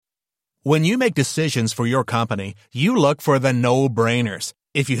When you make decisions for your company, you look for the no-brainers.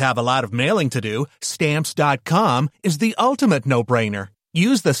 If you have a lot of mailing to do, Stamps.com is the ultimate no-brainer.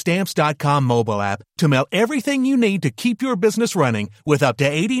 Use the Stamps.com mobile app to mail everything you need to keep your business running with up to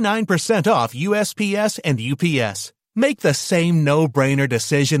 89% off USPS and UPS. Make the same no-brainer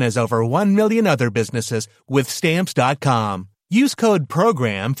decision as over 1 million other businesses with Stamps.com. Use code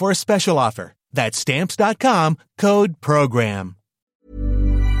PROGRAM for a special offer. That's Stamps.com, code PROGRAM.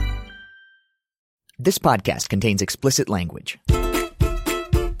 This podcast contains explicit language.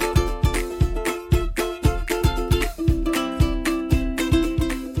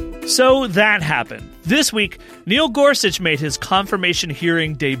 So that happened. This week, Neil Gorsuch made his confirmation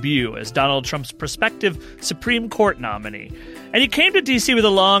hearing debut as Donald Trump's prospective Supreme Court nominee. And he came to D.C. with a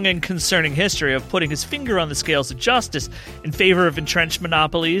long and concerning history of putting his finger on the scales of justice in favor of entrenched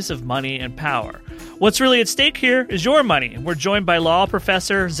monopolies of money and power. What's really at stake here is your money, and we're joined by law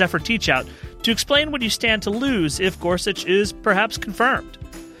professor Zephyr Teachout to explain what you stand to lose if Gorsuch is perhaps confirmed.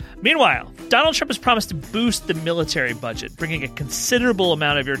 Meanwhile, Donald Trump has promised to boost the military budget, bringing a considerable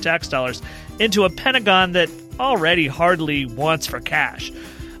amount of your tax dollars into a Pentagon that already hardly wants for cash.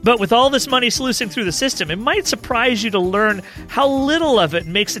 But with all this money sluicing through the system, it might surprise you to learn how little of it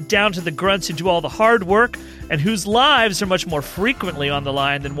makes it down to the grunts who do all the hard work and whose lives are much more frequently on the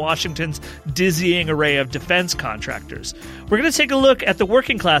line than Washington's dizzying array of defense contractors. We're going to take a look at the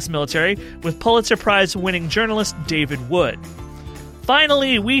working class military with Pulitzer Prize-winning journalist David Wood.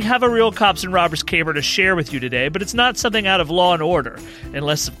 Finally, we have a real cops and robbers caper to share with you today, but it's not something out of Law & Order,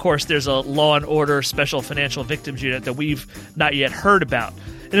 unless, of course, there's a Law & Order Special Financial Victims Unit that we've not yet heard about.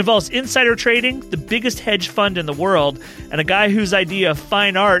 It involves insider trading, the biggest hedge fund in the world, and a guy whose idea of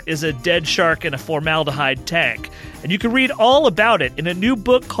fine art is a dead shark in a formaldehyde tank. And you can read all about it in a new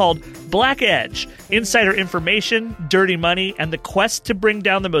book called Black Edge, Insider Information, Dirty Money, and the Quest to Bring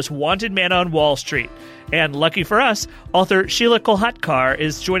Down the Most Wanted Man on Wall Street. And lucky for us, author Sheila Kolhatkar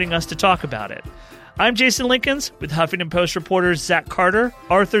is joining us to talk about it. I'm Jason Linkins with Huffington Post reporters Zach Carter,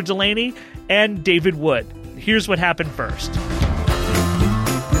 Arthur Delaney, and David Wood. Here's what happened first.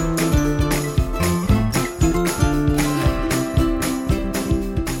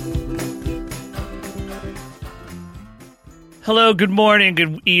 Hello, good morning,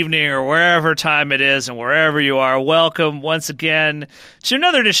 good evening, or wherever time it is and wherever you are. Welcome once again to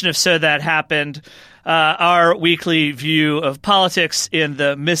another edition of So That Happened, our weekly view of politics in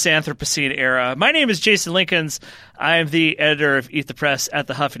the Misanthropocene era. My name is Jason Linkins. I am the editor of Eat the Press at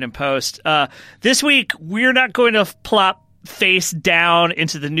the Huffington Post. This week, we're not going to plop face down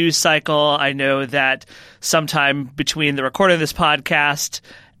into the news cycle. I know that sometime between the recording of this podcast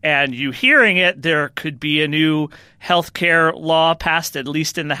and you hearing it, there could be a new healthcare law passed, at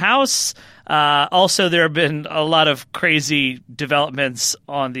least in the House. Also, there have been a lot of crazy developments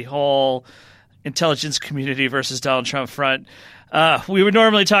on the whole intelligence community versus Donald Trump front. We would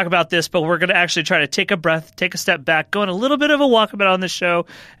normally talk about this, but we're going to actually try to take a breath, take a step back, go on a little bit of a walkabout on this show,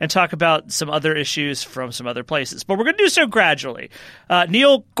 and talk about some other issues from some other places. But we're going to do so gradually.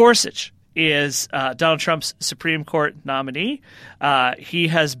 Neil Gorsuch is Donald Trump's Supreme Court nominee. He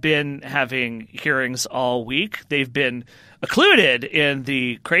has been having hearings all week. They've been occluded in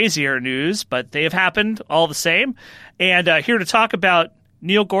the crazier news, but they have happened all the same. And here to talk about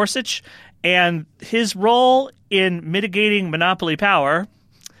Neil Gorsuch and his role in mitigating monopoly power,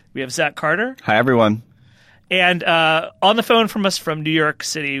 we have Zach Carter. Hi, everyone. And on the phone from us from New York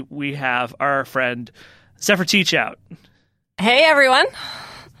City, we have our friend Zephyr Teachout. Hey, everyone.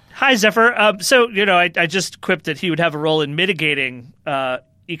 Hi, Zephyr. So, I just quipped that he would have a role in mitigating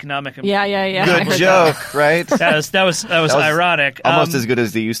economic. Yeah. Good joke, right? That was ironic. Almost as good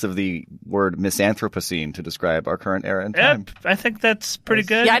as the use of the word misanthropocene to describe our current era and time. I think that's pretty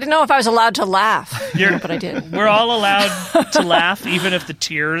good. Yeah, I didn't know if I was allowed to laugh, but I did. We're all allowed to laugh, even if the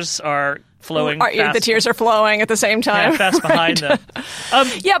tears are flowing fast. The tears are flowing at the same time. Yeah, fast behind them.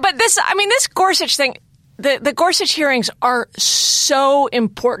 But this Gorsuch thing, the Gorsuch hearings are so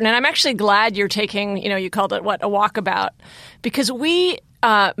important. And I'm actually glad you're taking, you called it, a walkabout. Because we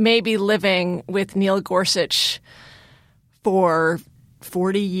may be living with Neil Gorsuch for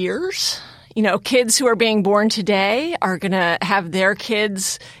 40 years. Kids who are being born today are going to have their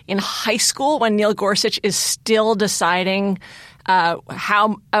kids in high school when Neil Gorsuch is still deciding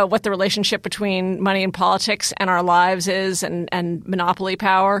what the relationship between money and politics and our lives is and monopoly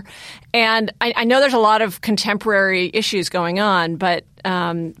power. And I know there's a lot of contemporary issues going on, but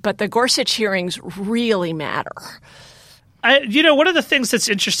the Gorsuch hearings really matter. One of the things that's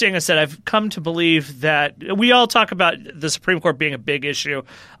interesting is that I've come to believe that we all talk about the Supreme Court being a big issue.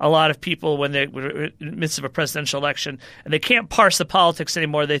 A lot of people, when they're in the midst of a presidential election and they can't parse the politics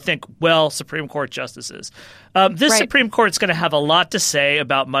anymore, they think, well, Supreme Court justices. This Supreme Court is going to have a lot to say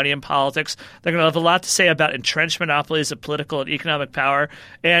about money and politics. They're going to have a lot to say about entrenched monopolies of political and economic power.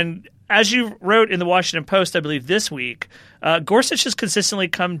 And as you wrote in the Washington Post, I believe this week, Gorsuch has consistently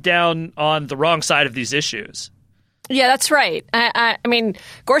come down on the wrong side of these issues. Yeah, that's right. I mean,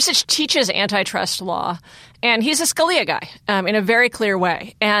 Gorsuch teaches antitrust law, and he's a Scalia guy in a very clear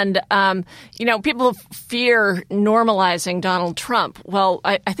way. And, people fear normalizing Donald Trump. Well,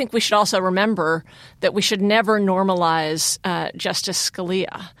 I think we should also remember that we should never normalize Justice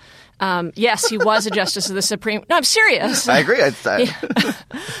Scalia. Yes, he was a justice of the Supreme. No, I'm serious. I agree. But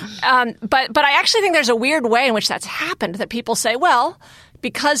I actually think there's a weird way in which that's happened, that people say, well,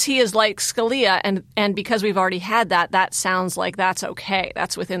 because he is like Scalia and because we've already had that sounds like that's okay.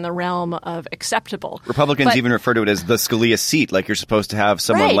 That's within the realm of acceptable. Republicans even refer to it as the Scalia seat, like you're supposed to have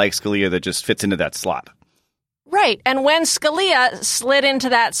someone like Scalia that just fits into that slot. Right. And when Scalia slid into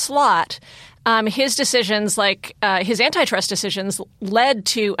that slot, his decisions, like his antitrust decisions, led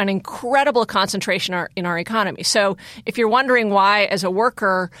to an incredible concentration in our economy. So if you're wondering why, as a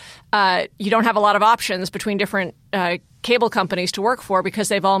worker, you don't have a lot of options between different cable companies to work for because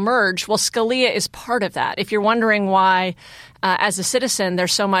they've all merged, well, Scalia is part of that. If you're wondering why, as a citizen,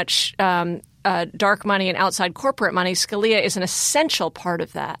 there's so much dark money and outside corporate money, Scalia is an essential part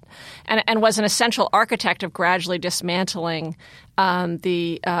of that and was an essential architect of gradually dismantling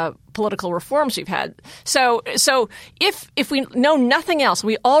the political reforms we've had. So if we know nothing else,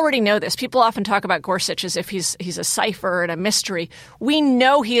 we already know this. People often talk about Gorsuch as if he's a cipher and a mystery. We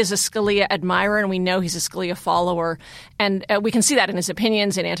know he is a Scalia admirer and we know he's a Scalia follower. And we can see that in his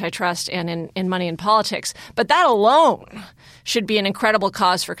opinions in antitrust and in money and politics. But that alone should be an incredible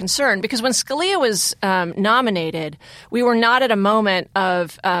cause for concern, because when Scalia was nominated, we were not at a moment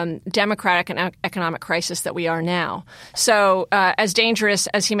of democratic and economic crisis that we are now. So as dangerous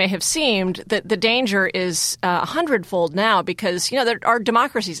as he may have seemed, the danger is 100-fold now because, there are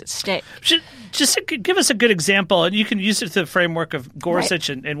democracies at stake. Just give us a good example, and you can use it to the framework of Gorsuch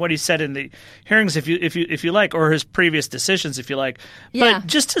and what he said in the hearings if you like, or his previous decisions if you like. Yeah. But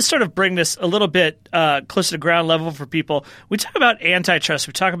just to sort of bring this a little bit closer to ground level for people, we talk about antitrust,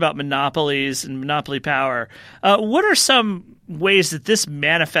 we talk about monopolies and monopoly power. What are some ways that this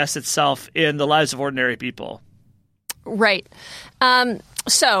manifests itself in the lives of ordinary people? Right.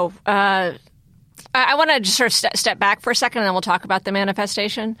 So I want to just sort of step back for a second, and then we'll talk about the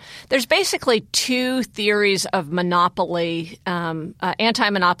manifestation. There's basically two theories of monopoly,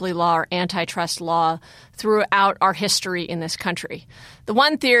 anti-monopoly law or antitrust law throughout our history in this country. The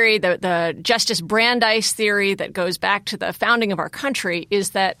one theory, the Justice Brandeis theory that goes back to the founding of our country,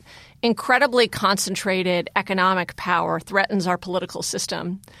 is that incredibly concentrated economic power threatens our political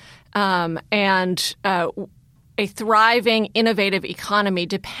system, and a thriving, innovative economy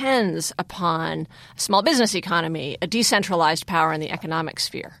depends upon a small business economy, a decentralized power in the economic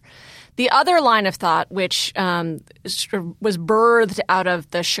sphere. The other line of thought, which was birthed out of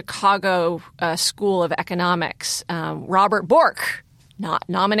the Chicago School of Economics, Robert Bork, not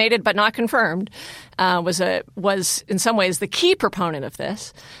nominated but not confirmed, was in some ways the key proponent of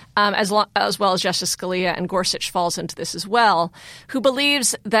this, as well as Justice Scalia, and Gorsuch falls into this as well, who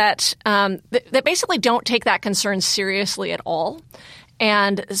believes that that basically don't take that concern seriously at all,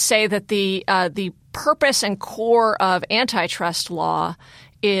 and say that the purpose and core of antitrust law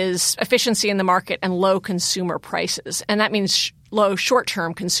is efficiency in the market and low consumer prices, and that means low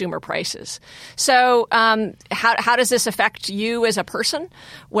short-term consumer prices. So how does this affect you as a person?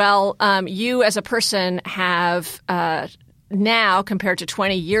 Well, you as a person have now, compared to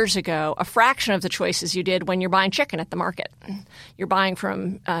 20 years ago, a fraction of the choices you did when you're buying chicken at the market. You're buying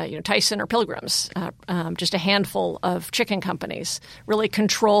from Tyson or Pilgrim's. Just a handful of chicken companies really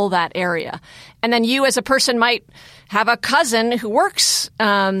control that area. And then you as a person might have a cousin who works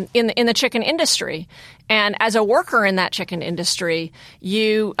in the chicken industry. And as a worker in that chicken industry,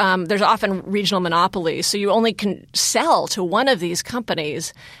 there's often regional monopolies, so you only can sell to one of these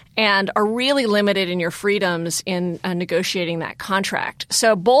companies and are really limited in your freedoms in negotiating that contract.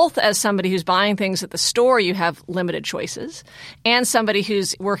 So both as somebody who's buying things at the store, you have limited choices, and somebody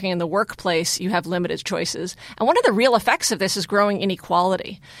who's working in the workplace, you have limited choices. And one of the real effects of this is growing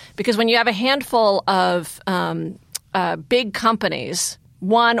inequality, because when you have a handful of big companies,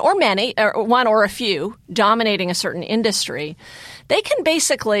 one or a few dominating a certain industry, they can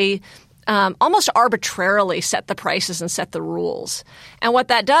basically almost arbitrarily set the prices and set the rules. And what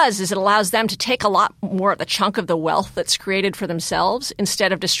that does is it allows them to take a lot more of the chunk of the wealth that's created for themselves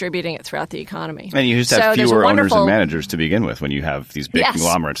instead of distributing it throughout the economy. And you just have fewer owners and managers to begin with when you have these big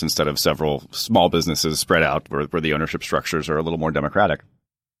conglomerates instead of several small businesses spread out where the ownership structures are a little more democratic.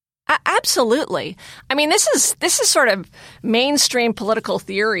 Absolutely. I mean, this is sort of mainstream political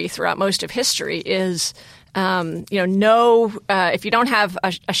theory throughout most of history is if you don't have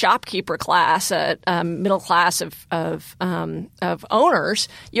a shopkeeper class, a middle class of owners,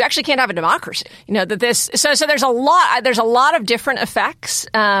 you actually can't have a democracy. So there's a lot of different effects,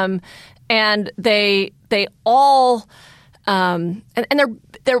 and they all and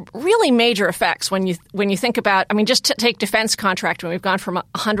they're really major effects when you think about. I mean, just to take defense contracting, we've gone from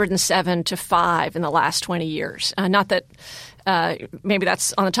 107 to 5 in the last 20 years. Not that. Maybe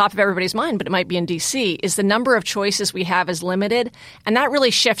that's on the top of everybody's mind, but it might be in D.C., is the number of choices we have is limited, and that really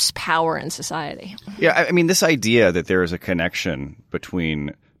shifts power in society. Yeah, I mean, this idea that there is a connection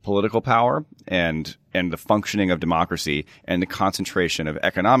between political power and the functioning of democracy and the concentration of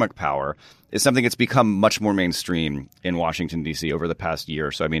economic power is something that's become much more mainstream in Washington, D.C. over the past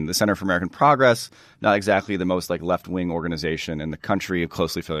year. So, I mean, the Center for American Progress, not exactly the most left-wing organization in the country,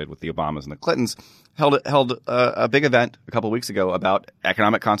 closely affiliated with the Obamas and the Clintons, held a big event a couple of weeks ago about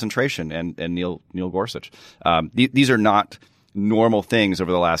economic concentration and Neil Gorsuch. These are not normal things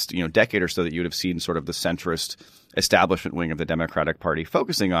over the last decade or so that you would have seen sort of the centrist establishment wing of the Democratic Party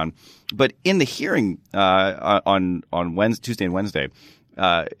focusing on. But in the hearing on Tuesday and Wednesday,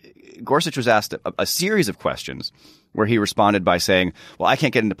 Gorsuch was asked a series of questions where he responded by saying, well, I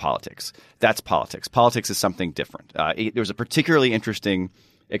can't get into politics. That's politics. Politics is something different. There was a particularly interesting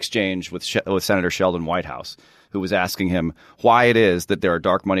exchange with Senator Sheldon Whitehouse, who was asking him why it is that there are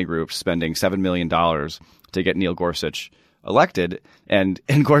dark money groups spending $7 million to get Neil Gorsuch elected. And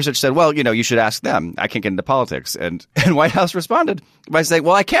Gorsuch said, well, you should ask them. I can't get into politics. And Whitehouse responded by saying,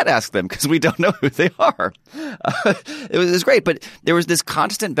 well, I can't ask them because we don't know who they are. It was great. But there was this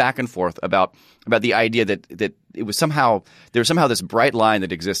constant back and forth about the idea that it was somehow this bright line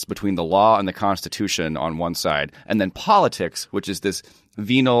that exists between the law and the Constitution on one side, and then politics, which is this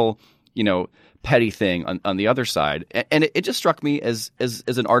venal, petty thing on the other side. And it just struck me as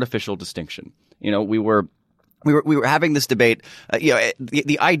an artificial distinction. We were having this debate.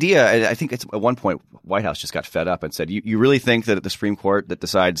 The idea, I think it's at one point, Whitehouse just got fed up and said, you really think that the Supreme Court that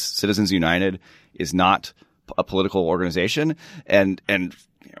decides Citizens United is not a political organization? And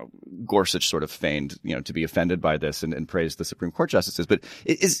Gorsuch sort of feigned, to be offended by this and praised the Supreme Court justices. But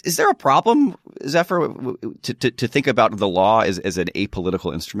is there a problem, Zephyr, to think about the law as an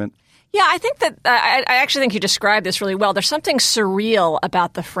apolitical instrument? Yeah, I think that I actually think you described this really well. There's something surreal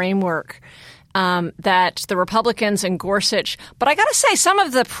about the framework that the Republicans and Gorsuch, but I got to say, some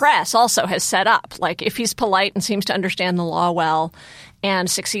of the press also has set up. Like, if he's polite and seems to understand the law well and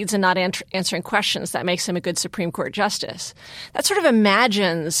succeeds in not answering questions, that makes him a good Supreme Court justice. That sort of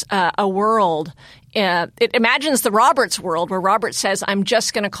imagines a world. It imagines the Roberts world where Roberts says, I'm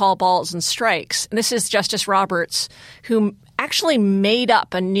just going to call balls and strikes. And this is Justice Roberts, who actually made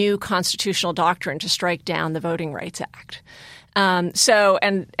up a new constitutional doctrine to strike down the Voting Rights Act. This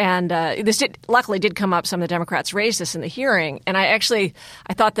luckily did come up. Some of the Democrats raised this in the hearing, and I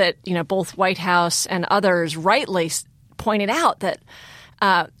thought that both Whitehouse and others rightly pointed out that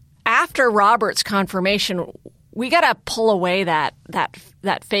after Roberts' confirmation, we got to pull away that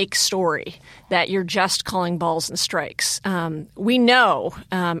fake story that you're just calling balls and strikes. We know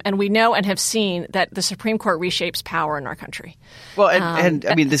and have seen that the Supreme Court reshapes power in our country. Well, and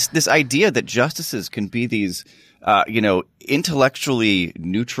I mean this idea that justices can be these intellectually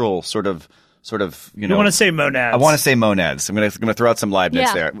neutral sort of. You want to say monads. I want to say monads. I'm going to throw out some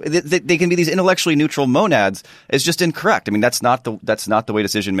Leibniz there. They can be these intellectually neutral monads is just incorrect. I mean, that's not the way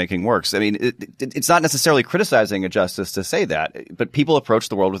decision making works. I mean, it's not necessarily criticizing a justice to say that, but people approach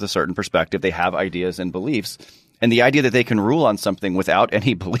the world with a certain perspective. They have ideas and beliefs, and the idea that they can rule on something without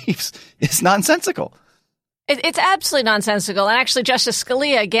any beliefs is nonsensical. It's absolutely nonsensical. And actually, Justice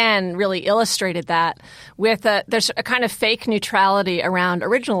Scalia, again, really illustrated that with there's a kind of fake neutrality around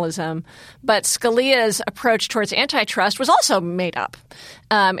originalism. But Scalia's approach towards antitrust was also made up.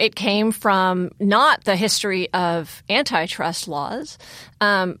 It came from not the history of antitrust laws,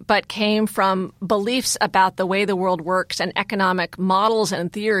 but came from beliefs about the way the world works and economic models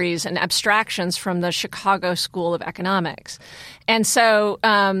and theories and abstractions from the Chicago School of Economics. And so,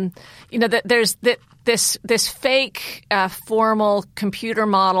 there's this fake, formal, computer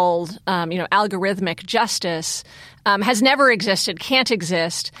modeled, algorithmic justice has never existed, can't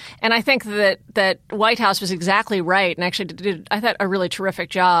exist. And I think that White House was exactly right and actually did, I thought, a really terrific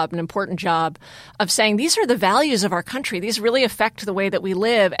job, an important job of saying these are the values of our country. These really affect the way that we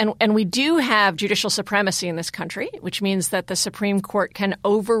live. And we do have judicial supremacy in this country, which means that the Supreme Court can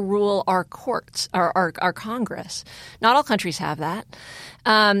overrule our courts, our Congress. Not all countries have that.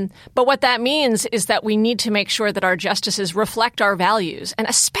 But what that means is that we need to make sure that our justices reflect our values, and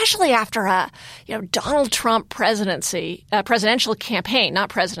especially after a Donald Trump presidential campaign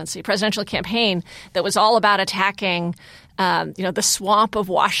that was all about attacking the swamp of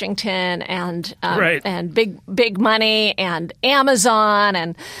Washington and and big money and Amazon,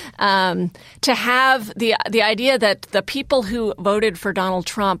 and to have the idea that the people who voted for Donald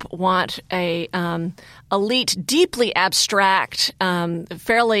Trump want a elite, deeply abstract,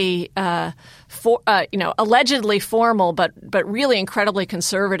 fairly allegedly formal but really incredibly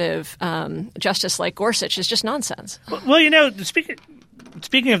conservative justice like Gorsuch is just nonsense. Well,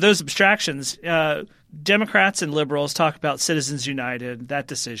 speaking of those abstractions, Democrats and liberals talk about Citizens United, that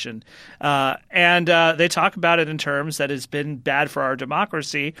decision, and they talk about it in terms that has been bad for our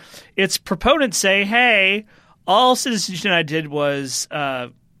democracy. Its proponents say, hey, all Citizens United did was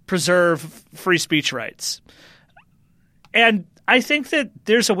preserve free speech rights. And I think that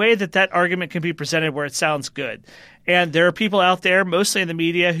there's a way that argument can be presented where it sounds good. And there are people out there, mostly in the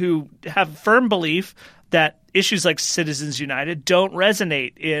media, who have firm belief that issues like Citizens United don't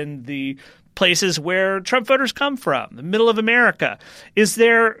resonate in the places where Trump voters come from, the middle of America.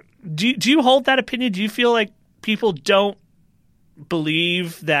 Do you hold that opinion? Do you feel like people don't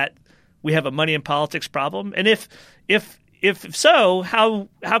believe that we have a money in politics problem? And if so, how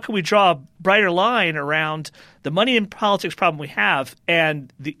can we draw a brighter line around the money in politics problem we have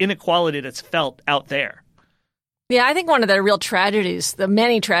and the inequality that's felt out there? Yeah, I think one of the real tragedies, the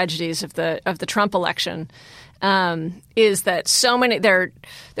many tragedies of the Trump election, is that so many there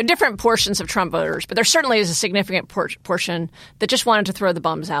are different portions of Trump voters, but there certainly is a significant portion that just wanted to throw the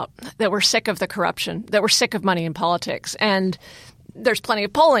bums out, that were sick of the corruption, that were sick of money in politics. And there's plenty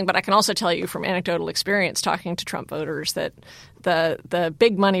of polling, but I can also tell you from anecdotal experience talking to Trump voters that the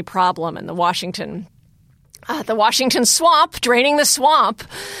big money problem and the Washington swamp, draining the swamp,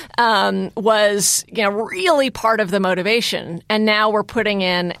 was really part of the motivation. And now we're putting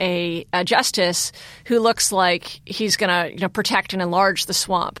in a justice who looks like he's going to protect and enlarge the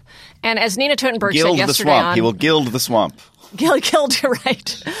swamp. And as Nina Totenberg said yesterday, he will gild the swamp. Gild,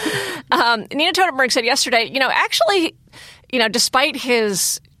 right? Nina Totenberg said yesterday, actually, despite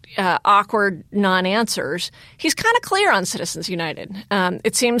his awkward non-answers, he's kind of clear on Citizens United.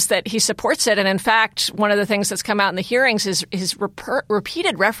 It seems that he supports it. And in fact, one of the things that's come out in the hearings is his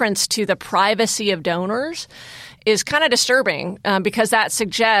repeated reference to the privacy of donors is kind of disturbing because that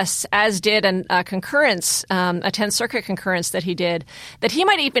suggests, as did a concurrence, a 10th Circuit concurrence that he did, that he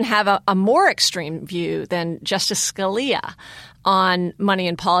might even have a more extreme view than Justice Scalia on money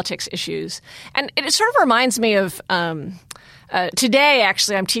and politics issues. And it sort of reminds me of today,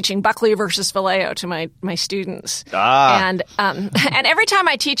 actually, I'm teaching Buckley versus Vallejo to my students. And every time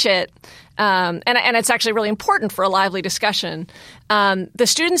I teach it, and it's actually really important for a lively discussion, the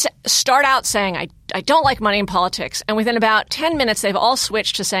students start out saying, I don't like money in politics. And within about 10 minutes, they've all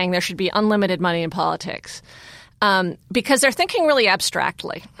switched to saying there should be unlimited money in politics. Because they're thinking really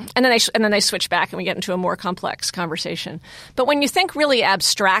abstractly, and then they switch back, and we get into a more complex conversation. But when you think really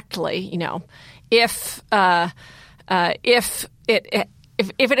abstractly, if it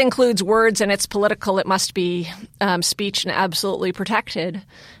includes words and it's political, it must be speech and absolutely protected.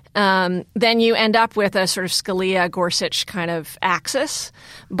 Then you end up with a sort of Scalia-Gorsuch kind of axis,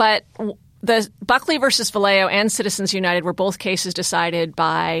 but. The Buckley versus Vallejo and Citizens United were both cases decided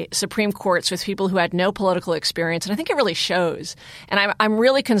by Supreme Courts with people who had no political experience, and I think it really shows. And I'm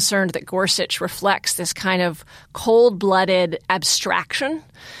really concerned that Gorsuch reflects this kind of cold-blooded abstraction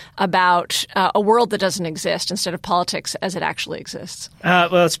about a world that doesn't exist instead of politics as it actually exists. Well,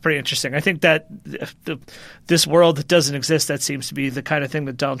 that's pretty interesting. I think that this world that doesn't exist, that seems to be the kind of thing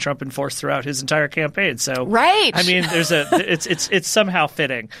that Donald Trump enforced throughout his entire campaign. So, right. I mean, it's somehow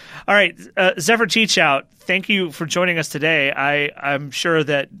fitting. All right, Zephyr Teachout, thank you for joining us today. I'm sure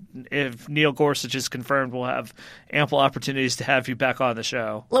that if Neil Gorsuch is confirmed, we'll have ample opportunities to have you back on the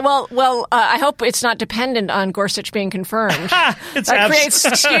show. Well, I hope it's not dependent on Gorsuch being confirmed. That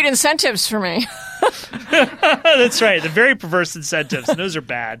creates skewed incentives for me. That's right. The very perverse incentives. And those are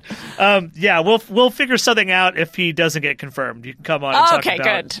bad. Yeah, we'll figure something out if he doesn't get confirmed. You can come on and talk about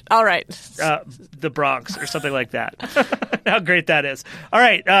good. All right. The Bronx or something like that. How great that is. All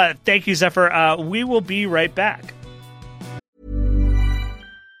right. Thank you, Zephyr. We will be right back.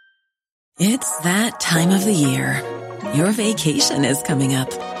 It's that time of the year. Your vacation is coming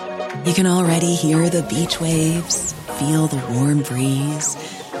up. You can already hear the beach waves, feel the warm breeze,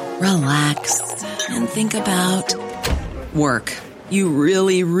 relax, and think about work. You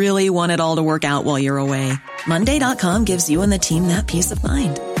really, really want it all to work out while you're away. Monday.com gives you and the team that peace of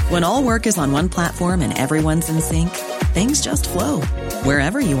mind. When all work is on one platform and everyone's in sync, things just flow.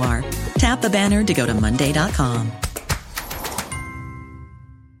 Wherever you are, tap the banner to go to Monday.com.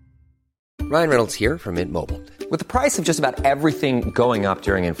 Ryan Reynolds here from Mint Mobile. With the price of just about everything going up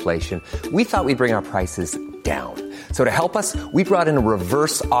during inflation, we thought we'd bring our prices down. So to help us, we brought in a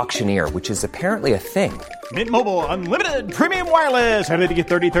reverse auctioneer, which is apparently a thing. Mint Mobile Unlimited Premium Wireless. How to get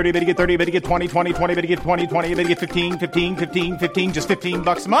 30, 30, bit to get 30, bit to get 20, 20, 20, bit to get 20, 20, bit to get 15, 15, 15, 15, just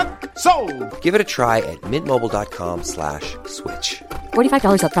 $15 a month? Sold! Give it a try at mintmobile.com/switch.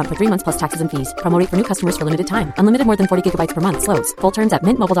 $45 up front for 3 months plus taxes and fees. Promo rate for new customers for limited time. Unlimited more than 40 gigabytes per month. Slows full terms at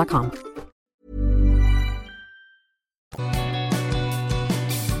mintmobile.com.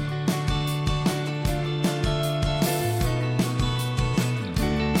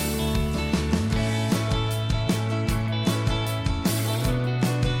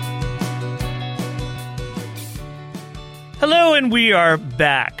 Hello, and we are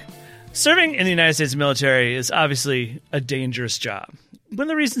back. Serving in the United States military is obviously a dangerous job. One of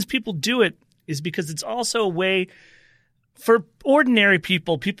the reasons people do it is because it's also a way for ordinary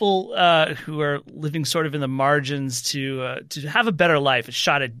people who are living sort of in the margins to have a better life, a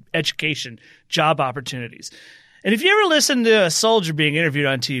shot at education, job opportunities. And if you ever listen to a soldier being interviewed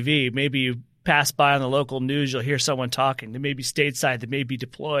on TV, maybe you pass by on the local news, you'll hear someone talking. They may be stateside, they may be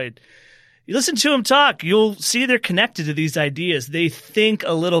deployed. You listen to them talk, you'll see they're connected to these ideas. They think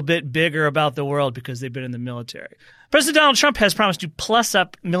a little bit bigger about the world because they've been in the military. President Donald Trump has promised to plus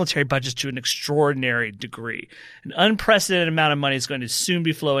up military budgets to an extraordinary degree. An unprecedented amount of money is going to soon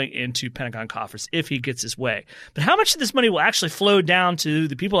be flowing into Pentagon coffers if he gets his way. But how much of this money will actually flow down to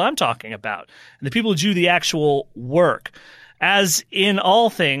the people I'm talking about and the people who do the actual work? As in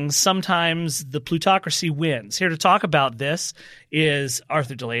all things, sometimes the plutocracy wins. Here to talk about this is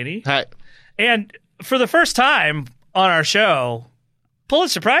Arthur Delaney. Hi. And for the first time on our show,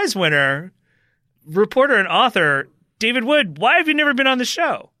 Pulitzer Prize winner, reporter and author David Wood. Why have you never been on the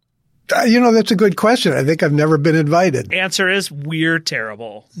show? That's a good question. I think I've never been invited. Answer is we're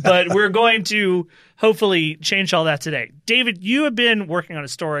terrible. But we're going to hopefully change all that today. David, you have been working on a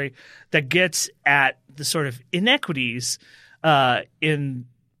story that gets at the sort of inequities in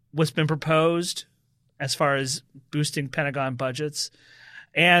what's been proposed as far as boosting Pentagon budgets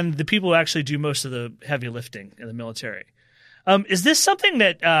and the people who actually do most of the heavy lifting in the military. Is this something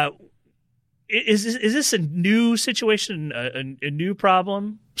that is this a new situation, a new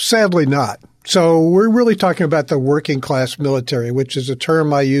problem? Sadly not. So we're really talking about the working class military, which is a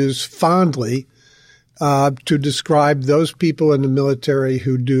term I use fondly to describe those people in the military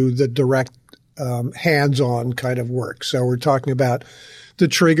who do the direct hands-on kind of work. So we're talking about the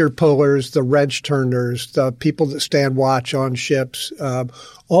trigger pullers, the wrench turners, the people that stand watch on ships,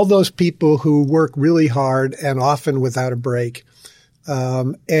 all those people who work really hard and often without a break.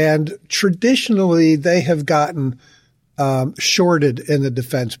 And traditionally, they have gotten shorted in the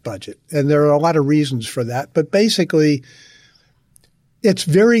defense budget. And there are a lot of reasons for that. But basically, it's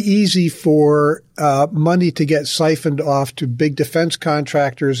very easy for money to get siphoned off to big defense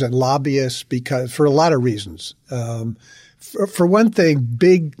contractors and lobbyists for a lot of reasons. For one thing,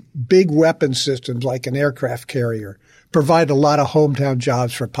 big weapon systems like an aircraft carrier provide a lot of hometown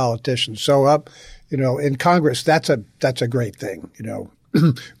jobs for politicians. So in Congress, that's a great thing.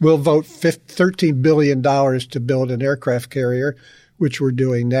 We'll vote $13 billion to build an aircraft carrier, which we're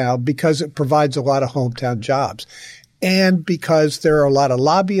doing now, because it provides a lot of hometown jobs. And because there are a lot of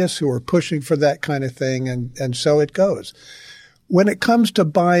lobbyists who are pushing for that kind of thing, and so it goes. When it comes to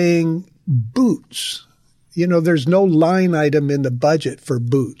buying boots, there's no line item in the budget for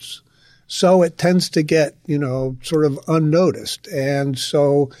boots. So it tends to get, sort of unnoticed. And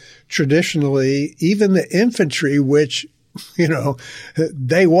so traditionally, even the infantry, which,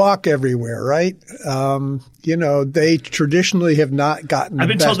 they walk everywhere, right? They traditionally have not gotten I've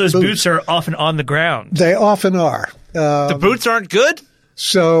been told those boots are often on the ground. They often are. The boots aren't good?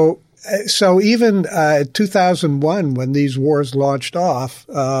 So even 2001, when these wars launched off,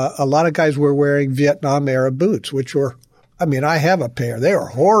 a lot of guys were wearing Vietnam-era boots, which were, I have a pair. They were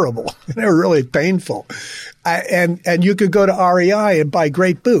horrible. They were really painful. And you could go to REI and buy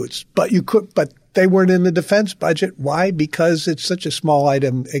great boots, but they weren't in the defense budget. Why? Because it's such a small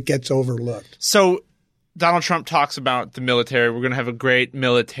item, it gets overlooked. So Donald Trump talks about the military. We're going to have a great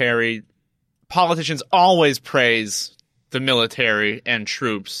military. Politicians always praise the military and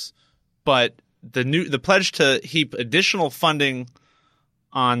troops. but the pledge to heap additional funding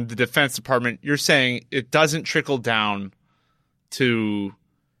on the Defense Department, you're saying it doesn't trickle down to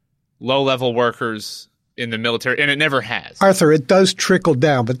low-level workers in the military, and it never has. Arthur, it does trickle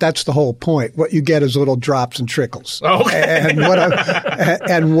down, but that's the whole point. What you get is little drops and trickles. Okay. And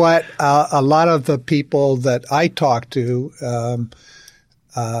what a lot of the people that I talk to,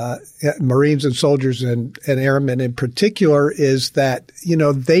 Marines and soldiers and airmen in particular, is that,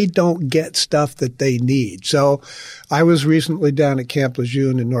 they don't get stuff that they need. So I was recently down at Camp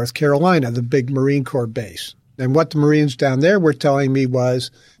Lejeune in North Carolina, the big Marine Corps base. And what the Marines down there were telling me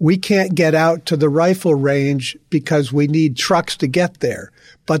was, we can't get out to the rifle range because we need trucks to get there.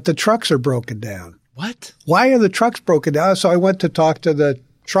 But the trucks are broken down. What? Why are the trucks broken down? So I went to talk to the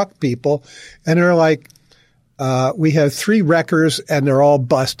truck people, and they're like, we have 3 wreckers and they're all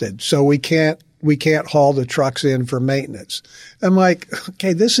busted. So we can't haul the trucks in for maintenance. I'm like,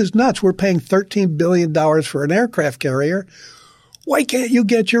 okay, this is nuts. We're paying $13 billion for an aircraft carrier. Why can't you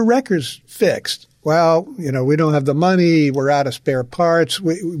get your wreckers fixed? Well, we don't have the money. We're out of spare parts.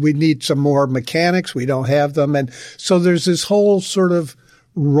 We need some more mechanics. We don't have them. And so there's this whole sort of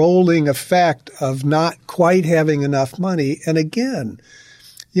rolling effect of not quite having enough money. And again,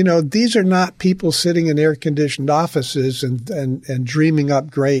 these are not people sitting in air-conditioned offices and dreaming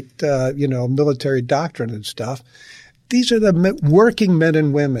up great, military doctrine and stuff. These are the working men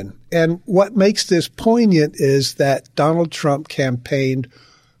and women. And what makes this poignant is that Donald Trump campaigned,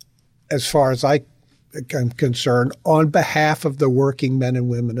 as far as I'm concerned, on behalf of the working men and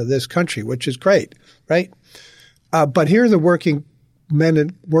women of this country, which is great, right? But here are the working men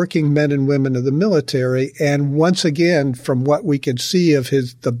and women of the military, and once again, from what we can see of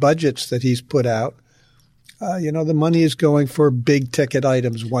the budgets that he's put out, the money is going for big ticket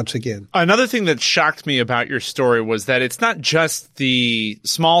items once again. Another thing that shocked me about your story was that it's not just the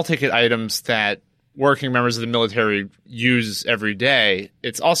small ticket items that working members of the military use every day.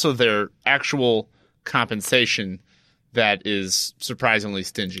 It's also their actual compensation that is surprisingly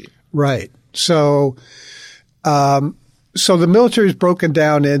stingy. Right. So the military is broken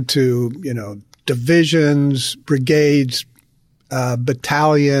down into, divisions, brigades,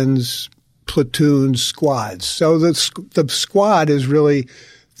 battalions, platoons, squads. So the squad is really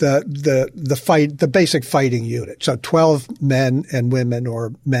the basic fighting unit. So 12 men and women,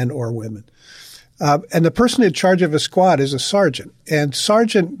 or men or women. And the person in charge of a squad is a sergeant. And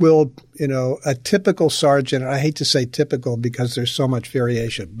sergeant will, a typical sergeant, I hate to say typical because there's so much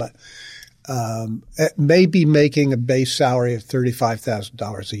variation, but it may be making a base salary of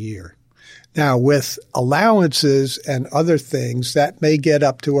 $35,000 a year. Now, with allowances and other things, that may get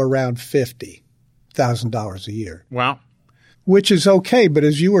up to around $50,000 a year. Wow. Which is okay, but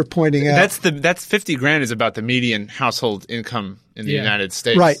as you were pointing out, that's $50,000 is about the median household income in the United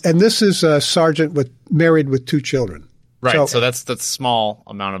States. Right, and this is a sergeant married with 2 children. Right, so that's a small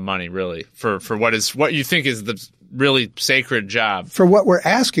amount of money, really, for what you think is the really sacred job. For what we're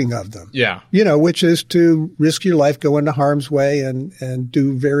asking of them. Yeah. Which is to risk your life, go into harm's way, and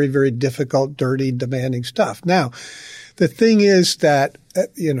do very, very difficult, dirty, demanding stuff. Now, the thing is that,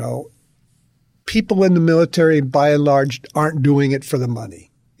 people in the military, by and large, aren't doing it for the money.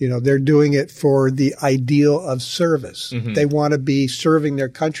 They're doing it for the ideal of service. Mm-hmm. They want to be serving their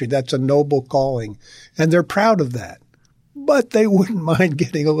country. That's a noble calling, and they're proud of that. But they wouldn't mind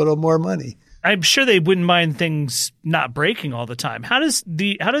getting a little more money. I'm sure they wouldn't mind things not breaking all the time. How do these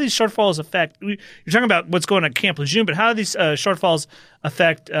shortfalls affect? You're talking about what's going on at Camp Lejeune, but how do these shortfalls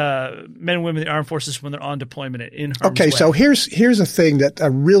affect men and women in the armed forces when they're on deployment in harm's way? Okay, so here's a thing that a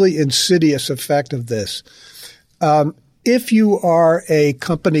really insidious effect of this. If you are a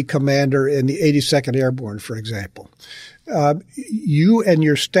company commander in the 82nd Airborne, for example, you and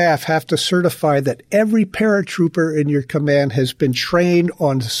your staff have to certify that every paratrooper in your command has been trained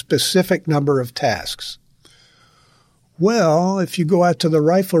on a specific number of tasks. Well, if you go out to the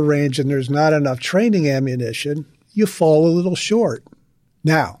rifle range and there's not enough training ammunition, you fall a little short.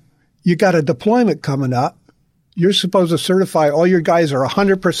 Now, you got a deployment coming up. You're supposed to certify all your guys are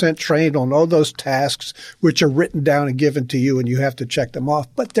 100% trained on all those tasks, which are written down and given to you, and you have to check them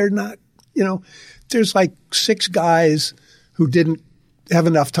off. But they're not, there's like 6 guys who didn't have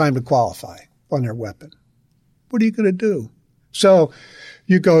enough time to qualify on their weapon. What are you going to do? So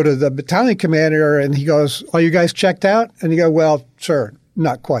you go to the battalion commander and he goes, "Are you guys checked out?" And you go, "Well, sir,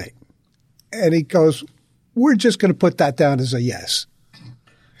 not quite." And he goes, "We're just going to put that down as a yes."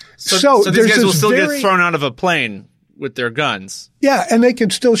 So these guys will still get thrown out of a plane with their guns. Yeah, and they can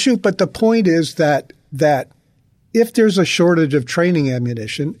still shoot. But the point is that if there's a shortage of training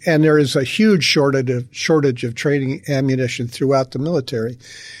ammunition, and there is a huge shortage of training ammunition throughout the military,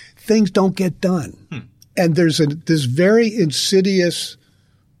 things don't get done. And there's this very insidious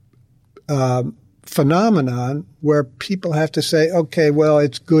phenomenon where people have to say, okay, well,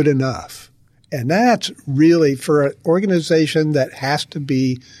 it's good enough. And that's really, for an organization that has to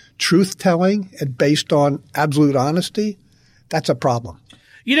be truth-telling and based on absolute honesty, that's a problem.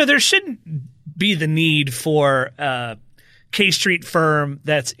 You know, there shouldn't be the need for a K Street firm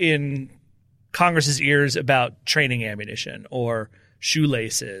that's in Congress's ears about training ammunition or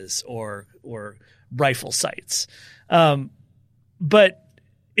shoelaces or rifle sights. But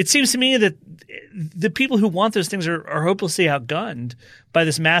it seems to me that the people who want those things are hopelessly outgunned by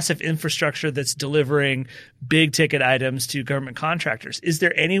this massive infrastructure that's delivering big ticket items to government contractors. Is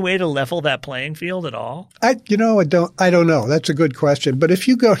there any way to level that playing field at all? I don't know. That's a good question. But if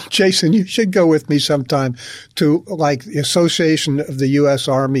you go, Jason, you should go with me sometime to like the Association of the U.S.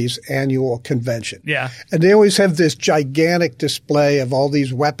 Army's annual convention. Yeah. And they always have this gigantic display of all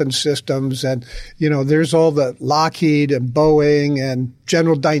these weapon systems. And, you know, there's all the Lockheed and Boeing and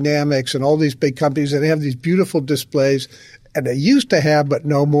General Dynamics and all these big companies, and they have these beautiful displays. And they used to have, but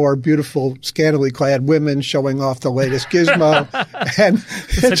no more, beautiful, scantily clad women showing off the latest gizmo. And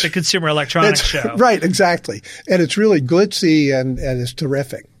it's like the Consumer Electronics Show. Right, exactly. And it's really glitzy and it's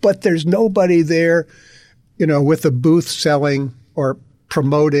terrific. But there's nobody there, you know, with a booth selling or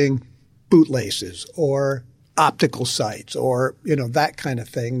promoting bootlaces or optical sights or, you know, that kind of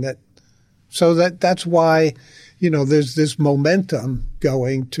thing. That's why, you know, there's this momentum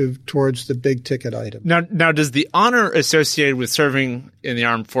going towards the big ticket item. Now, does the honor associated with serving in the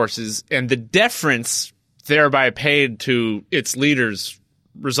armed forces and the deference thereby paid to its leaders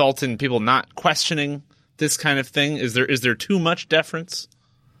result in people not questioning this kind of thing? Is there too much deference?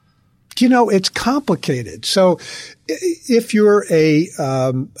 You know, it's complicated. So if you're a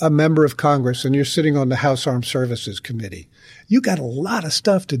member of Congress and you're sitting on the House Armed Services Committee, you got a lot of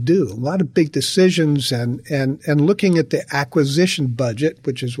stuff to do, a lot of big decisions and looking at the acquisition budget,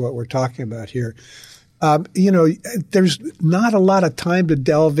 which is what we're talking about here. You know, there's not a lot of time to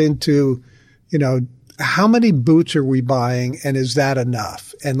delve into, you know, how many boots are we buying and is that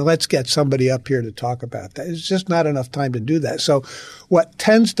enough? And let's get somebody up here to talk about that. It's just not enough time to do that. So what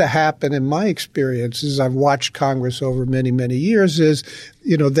tends to happen in my experience is I've watched Congress over many, many years is,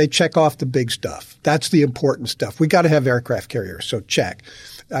 you know, they check off the big stuff. That's the important stuff. We got to have aircraft carriers. So check.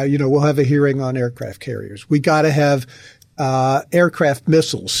 You know, we'll have a hearing on aircraft carriers. We got to have aircraft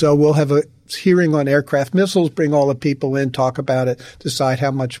missiles. So we'll have a hearing on aircraft missiles, bring all the people in, talk about it, decide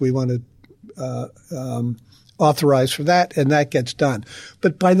how much we want to authorized for that, and that gets done.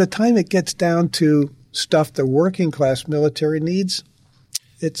 But by the time it gets down to stuff the working class military needs,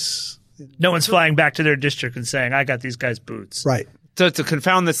 no one's flying back to their district and saying, "I got these guys' boots." Right. So to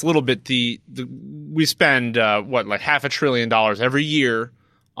confound this a little bit, we spend like $500 billion every year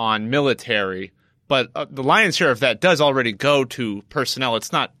on military, but the lion's share of that does already go to personnel.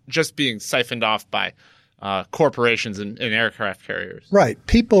 It's not just being siphoned off by corporations and aircraft carriers. Right.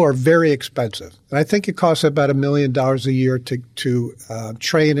 People are very expensive. And I think it costs about $1 million a year to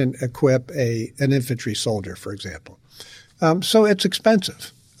train and equip an infantry soldier, for example. So it's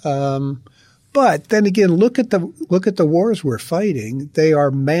expensive. But then again, look at the wars we're fighting. They are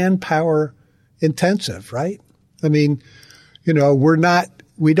manpower intensive, right? I mean, you know,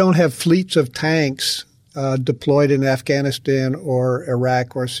 we don't have fleets of tanks deployed in Afghanistan or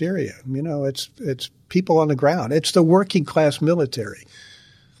Iraq or Syria. You know, it's people on the ground. It's the working class military.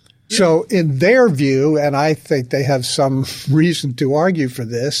 Yeah. So in their view, and I think they have some reason to argue for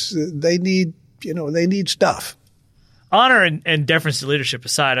this, they need stuff. Honor and deference to leadership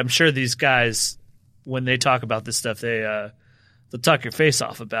aside, I'm sure these guys, when they talk about this stuff, they'll talk your face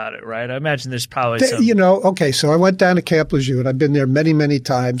off about it, right? I imagine there's probably some. You know, okay, so I went down to Camp Lejeune. I've been there many, many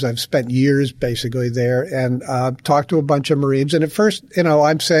times. I've spent years basically there and talked to a bunch of Marines. And at first, you know,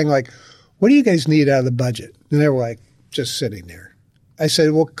 I'm saying like, what do you guys need out of the budget? And they were like, just sitting there. I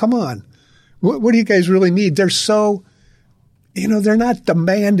said, well, come on. What do you guys really need? They're so, you know, they're not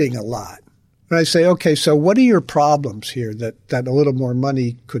demanding a lot. And I say, okay, so what are your problems here that a little more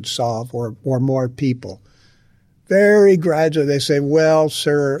money could solve or more people? Very gradually they say, well,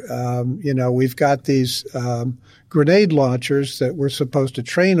 sir, you know, we've got these grenade launchers that we're supposed to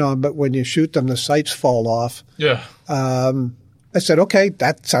train on, but when you shoot them, the sights fall off. Yeah. I said, okay,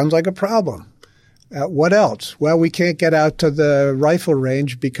 that sounds like a problem. What else? Well, we can't get out to the rifle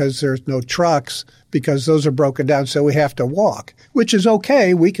range because there's no trucks because those are broken down, so we have to walk, which is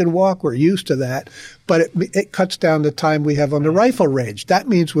okay. We can walk. We're used to that. But it cuts down the time we have on the rifle range. That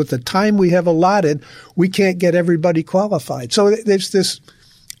means with the time we have allotted, we can't get everybody qualified. So there's this,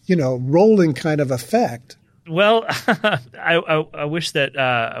 you know, rolling kind of effect Well, I wish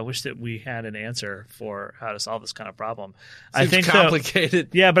that we had an answer for how to solve this kind of problem. Seems I think complicated.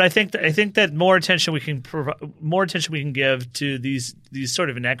 Yeah, but I think that more attention we can give to these sort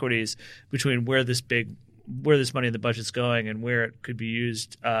of inequities between where this money in the budget's going and where it could be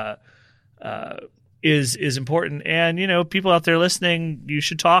used is important. And people out there listening, you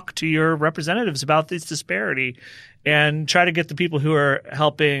should talk to your representatives about this disparity and try to get the people who are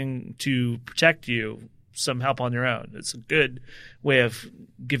helping to protect you some help on your own. It's a good way of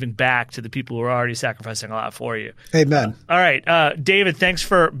giving back to the people who are already sacrificing a lot for you. Amen. All right. David, thanks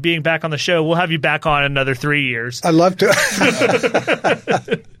for being back on the show. We'll have you back on in another 3 years. I'd love to.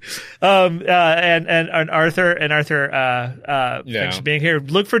 And Arthur, thanks for being here.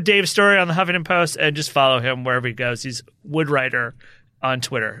 Look for Dave's story on the Huffington Post and just follow him wherever he goes. He's Woodwriter on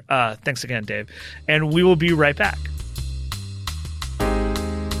Twitter. Thanks again, Dave. And we will be right back.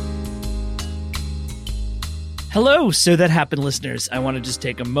 Hello, So That Happened listeners. I want to just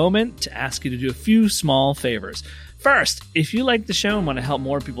take a moment to ask you to do a few small favors. First, if you like the show and want to help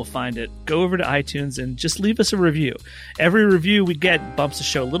more people find it, go over to iTunes and just leave us a review. Every review we get bumps the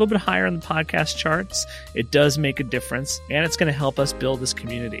show a little bit higher on the podcast charts. It does make a difference, and it's going to help us build this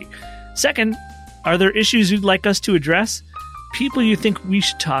community. Second, are there issues you'd like us to address? People you think we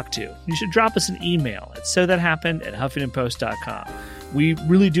should talk to? You should drop us an email at sothathappened@huffingtonpost.com. We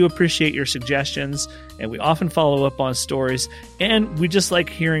really do appreciate your suggestions, and we often follow up on stories, and we just like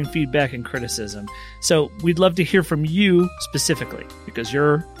hearing feedback and criticism. So we'd love to hear from you specifically, because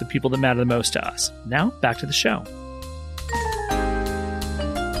you're the people that matter the most to us. Now, back to the show.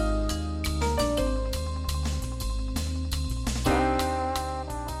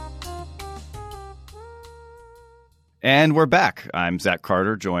 And we're back. I'm Zach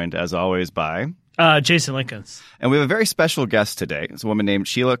Carter, joined as always by Jason Lincolns. And we have a very special guest today. It's a woman named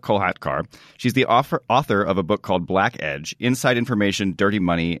Sheila Kolhatkar. She's the author of a book called Black Edge, Inside Information, Dirty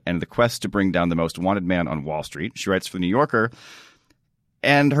Money, and the Quest to Bring Down the Most Wanted Man on Wall Street. She writes for The New Yorker,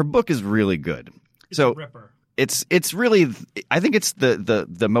 and her book is really good. It's a ripper. It's really, I think it's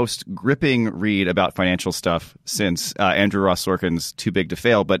the most gripping read about financial stuff since Andrew Ross Sorkin's Too Big to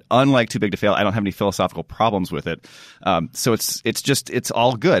Fail. But unlike Too Big to Fail, I don't have any philosophical problems with it. So it's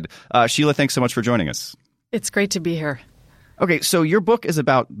all good. Sheila, thanks so much for joining us. It's great to be here. Okay, so your book is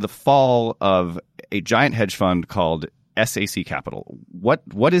about the fall of a giant hedge fund called SAC Capital.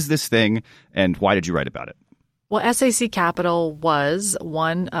 What is this thing, and why did you write about it? Well, SAC Capital was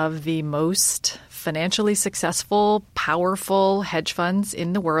one of the most financially successful, powerful hedge funds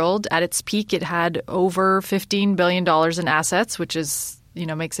in the world. At its peak, it had over $15 billion in assets, which is,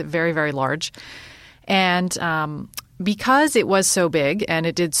 makes it very, very large. And because it was so big and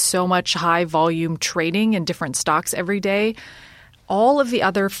it did so much high volume trading in different stocks every day, all of the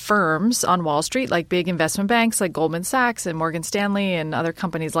other firms on Wall Street, like big investment banks like Goldman Sachs and Morgan Stanley and other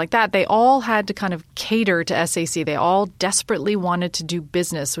companies like that, they all had to kind of cater to SAC. They all desperately wanted to do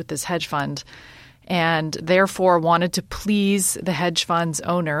business with this hedge fund and therefore wanted to please the hedge fund's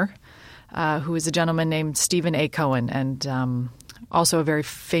owner, who is a gentleman named Stephen A. Cohen, and also a very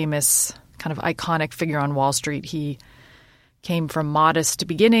famous kind of iconic figure on Wall Street. He came from modest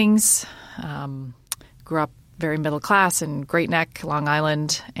beginnings, grew up very middle class in Great Neck, Long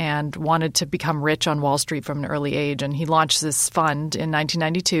Island, and wanted to become rich on Wall Street from an early age. And he launched this fund in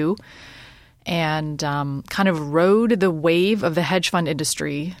 1992 and kind of rode the wave of the hedge fund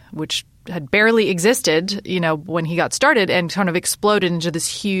industry, which had barely existed, when he got started, and kind of exploded into this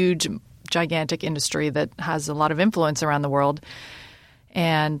huge, gigantic industry that has a lot of influence around the world.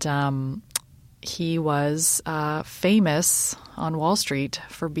 And he was famous on Wall Street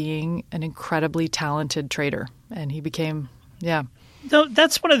for being an incredibly talented trader, and he became, No,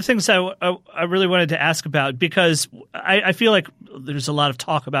 that's one of the things I really wanted to ask about, because I feel like there's a lot of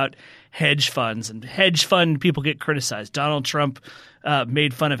talk about hedge funds, and hedge fund people get criticized. Donald Trump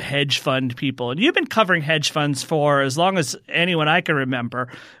made fun of hedge fund people, and you've been covering hedge funds for as long as anyone I can remember.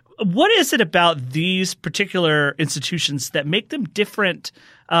 What is it about these particular institutions that make them different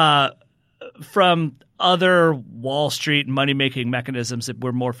from other Wall Street money-making mechanisms that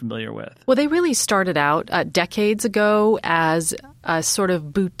we're more familiar with? Well, they really started out decades ago as a sort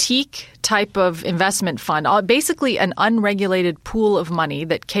of boutique type of investment fund, basically an unregulated pool of money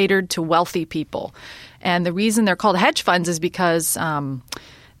that catered to wealthy people. And the reason they're called hedge funds is because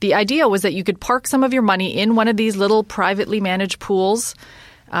the idea was that you could park some of your money in one of these little privately managed pools,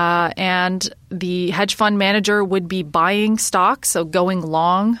 and the hedge fund manager would be buying stocks, so going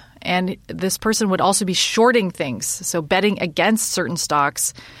long. And this person would also be shorting things, so betting against certain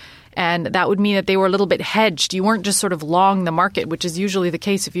stocks. And that would mean that they were a little bit hedged. You weren't just sort of long the market, which is usually the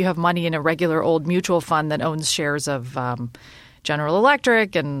case if you have money in a regular old mutual fund that owns shares of General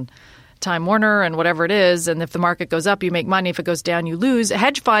Electric and Time Warner and whatever it is. And if the market goes up, you make money. If it goes down, you lose. A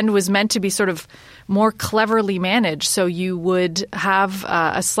hedge fund was meant to be sort of more cleverly managed. So you would have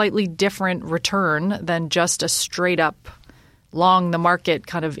a slightly different return than just a straight up long the market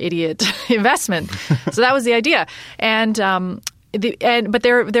kind of idiot investment. So that was the idea. But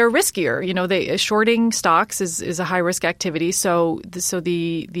they're riskier. You know, shorting stocks is a high risk activity. So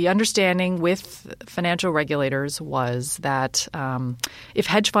the understanding with financial regulators was that if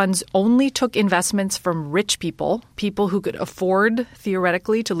hedge funds only took investments from rich people who could afford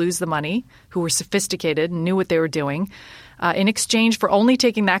theoretically to lose the money, who were sophisticated and knew what they were doing, in exchange for only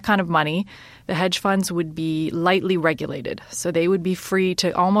taking that kind of money, the hedge funds would be lightly regulated. So they would be free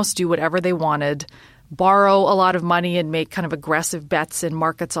to almost do whatever they wanted, borrow a lot of money and make kind of aggressive bets in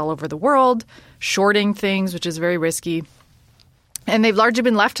markets all over the world, shorting things, which is very risky. And they've largely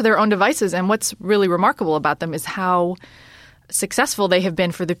been left to their own devices. And what's really remarkable about them is how successful they have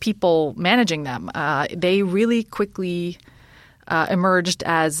been for the people managing them. They really quickly emerged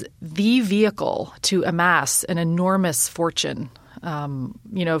as the vehicle to amass an enormous fortune.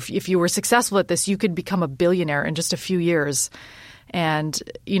 If you were successful at this, you could become a billionaire in just a few years. And,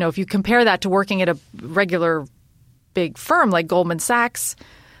 you know, if you compare that to working at a regular big firm like Goldman Sachs,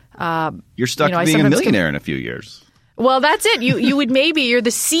 you're stuck being a millionaire in a few years. Well, that's it. You would you're the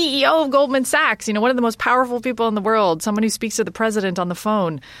CEO of Goldman Sachs, you know, one of the most powerful people in the world, someone who speaks to the president on the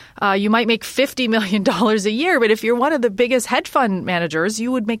phone. You might make $50 million a year, but if you're one of the biggest hedge fund managers,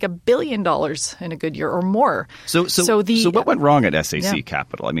 you would make $1 billion in a good year or more. So what went wrong at SAC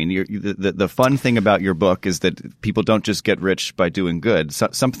Capital? I mean, the fun thing about your book is that people don't just get rich by doing good.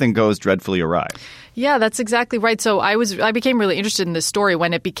 Something goes dreadfully awry. Yeah, that's exactly right. So I became really interested in this story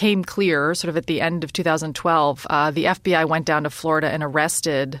when it became clear, sort of at the end of 2012, the FBI went down to Florida and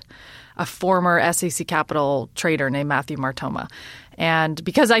arrested a former SAC Capital trader named Matthew Martoma. And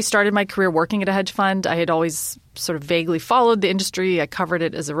because I started my career working at a hedge fund, I had always sort of vaguely followed the industry. I covered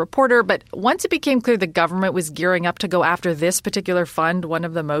it as a reporter. But once it became clear the government was gearing up to go after this particular fund, one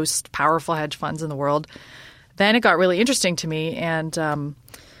of the most powerful hedge funds in the world, then it got really interesting to me. And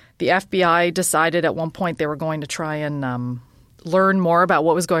the FBI decided at one point they were going to try and learn more about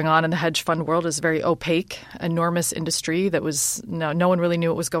what was going on in the hedge fund world. It's a very opaque, enormous industry that was no one really knew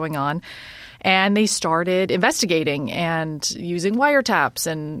what was going on. And they started investigating and using wiretaps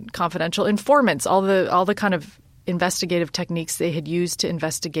and confidential informants, all the kind of investigative techniques they had used to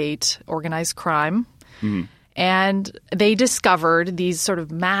investigate organized crime. Mm-hmm. And they discovered these sort of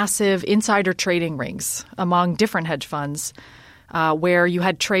massive insider trading rings among different hedge funds, where you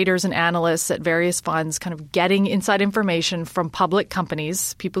had traders and analysts at various funds kind of getting inside information from public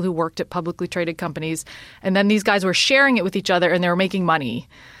companies, people who worked at publicly traded companies. And then these guys were sharing it with each other and they were making money.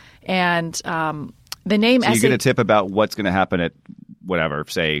 And the name you get a tip about what's going to happen at whatever,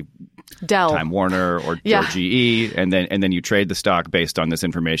 say, Dell, Time Warner or GE, and then you trade the stock based on this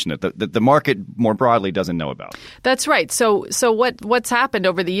information that the market more broadly doesn't know about. That's right. So what's happened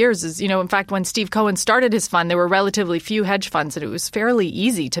over the years is, you know, in fact, when Steve Cohen started his fund, there were relatively few hedge funds and it was fairly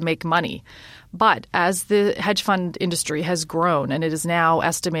easy to make money. But as the hedge fund industry has grown, and it is now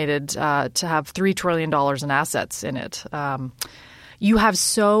estimated to have $3 trillion in assets in it, you have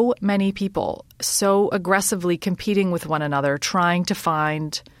so many people so aggressively competing with one another, trying to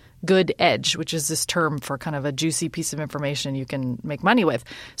find good edge, which is this term for kind of a juicy piece of information you can make money with.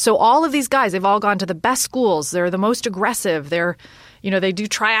 So all of these guys, they've all gone to the best schools. They're the most aggressive. They do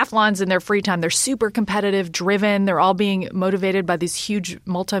triathlons in their free time. They're super competitive, driven. They're all being motivated by these huge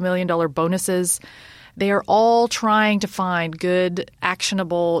multi-million-dollar bonuses. They are all trying to find good,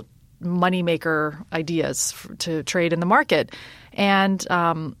 actionable moneymaker ideas to trade in the market. And,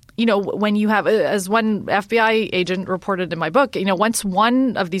 when you have, as one FBI agent reported in my book, once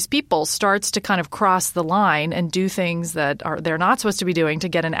one of these people starts to kind of cross the line and do things that they're not supposed to be doing to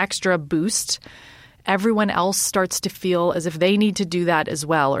get an extra boost, everyone else starts to feel as if they need to do that as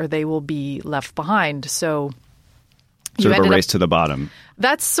well, or they will be left behind. So sort of a race to the bottom.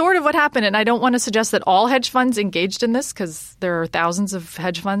 That's sort of what happened. And I don't want to suggest that all hedge funds engaged in this, because there are thousands of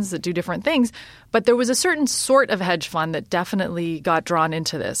hedge funds that do different things. But there was a certain sort of hedge fund that definitely got drawn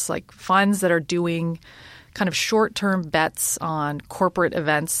into this, like funds that are doing kind of short-term bets on corporate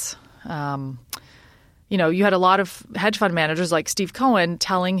events. You had a lot of hedge fund managers like Steve Cohen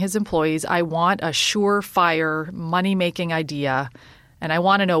telling his employees, I want a surefire money-making idea. And I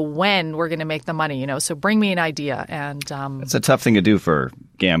want to know when we're going to make the money, so bring me an idea. And it's a tough thing to do for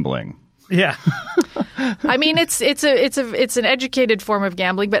gambling. Yeah. I mean, it's an educated form of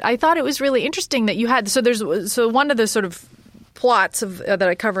gambling, but I thought it was really interesting that you had so one of the sort of plots that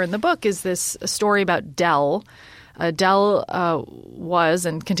I cover in the book is this story about Dell. Dell was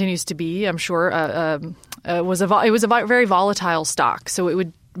and continues to be, I'm sure, it was a very volatile stock. So it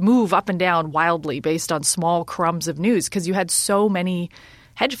would move up and down wildly based on small crumbs of news because you had so many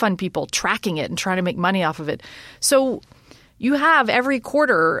hedge fund people tracking it and trying to make money off of it. So you have every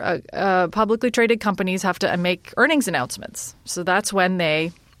quarter publicly traded companies have to make earnings announcements. So that's when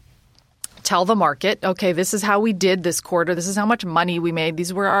they tell the market, okay, this is how we did this quarter. This is how much money we made.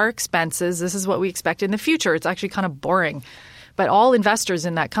 These were our expenses. This is what we expect in the future. It's actually kind of boring. But all investors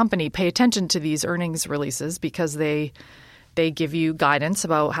in that company pay attention to these earnings releases because they give you guidance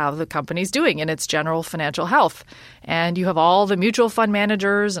about how the company's doing in its general financial health. And you have all the mutual fund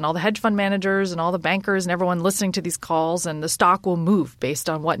managers and all the hedge fund managers and all the bankers and everyone listening to these calls, and the stock will move based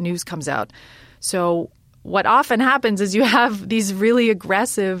on what news comes out. So what often happens is you have these really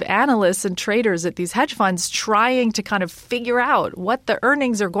aggressive analysts and traders at these hedge funds trying to kind of figure out what the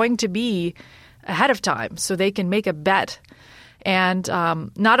earnings are going to be ahead of time so they can make a bet. And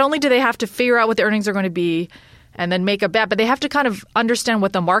not only do they have to figure out what the earnings are going to be and then make a bet, but they have to kind of understand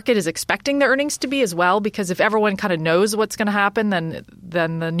what the market is expecting the earnings to be as well, because if everyone kind of knows what's going to happen, then the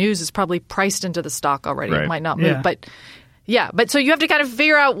news is probably priced into the stock already. Right. It might not move. But so you have to kind of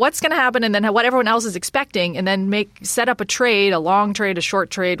figure out what's going to happen and then what everyone else is expecting, and then set up a trade, a long trade, a short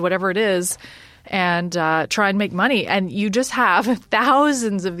trade, whatever it is, and try and make money. And you just have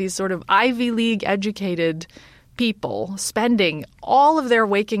thousands of these sort of Ivy League educated people spending all of their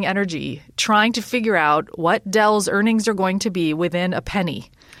waking energy trying to figure out what Dell's earnings are going to be within a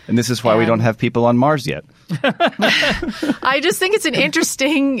penny. And this is why we don't have people on Mars yet. I just think it's an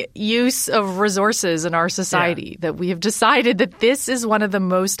interesting use of resources in our society that we have decided that this is one of the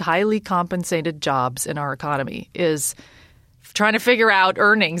most highly compensated jobs in our economy, is trying to figure out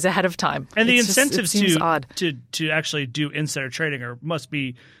earnings ahead of time. And the incentives to actually do insider trading must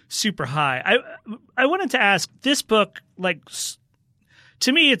be super high. I wanted to ask, this book,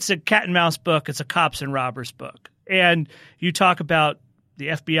 to me, it's a cat and mouse book. It's a cops and robbers book. And you talk about the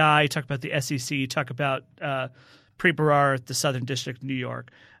FBI, you talk about the SEC, you talk about Preet Bharara at the Southern District of New York.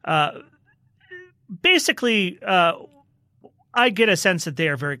 Basically, I get a sense that they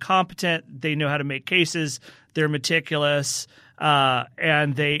are very competent. They know how to make cases. They're meticulous,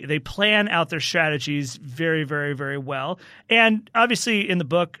 and they plan out their strategies very, very, very well. And obviously, in the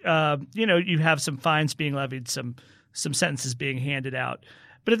book, you have some fines being levied, some sentences being handed out.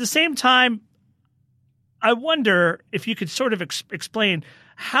 But at the same time, I wonder if you could sort of explain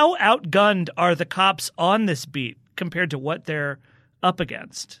how outgunned are the cops on this beat compared to what they're up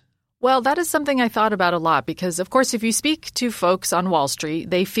against? Well, that is something I thought about a lot because, of course, if you speak to folks on Wall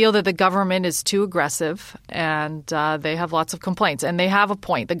Street, they feel that the government is too aggressive and they have lots of complaints. And they have a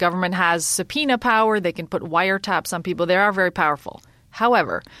point. The government has subpoena power. They can put wiretaps on people. They are very powerful.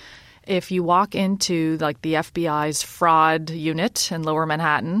 However, if you walk into the FBI's fraud unit in Lower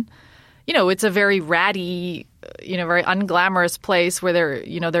Manhattan, it's a very ratty, very unglamorous place where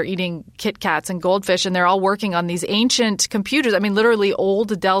they're eating Kit Kats and goldfish, and they're all working on these ancient computers. I mean, literally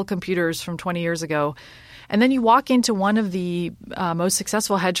old Dell computers from 20 years ago. And then you walk into one of the most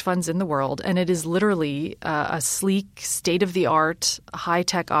successful hedge funds in the world, and it is literally a sleek, state-of-the-art,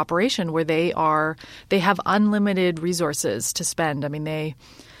 high-tech operation where they have unlimited resources to spend. I mean, they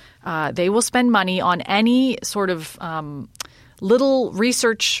will spend money on any sort of little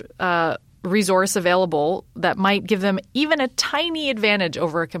research resource available that might give them even a tiny advantage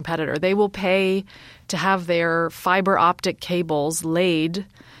over a competitor. They will pay to have their fiber optic cables laid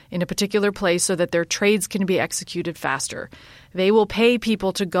in a particular place so that their trades can be executed faster. They will pay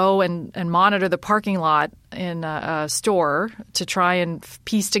people to go and monitor the parking lot in a store to try and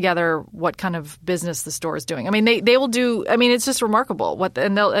piece together what kind of business the store is doing. I mean, they will do – I mean, it's just remarkable.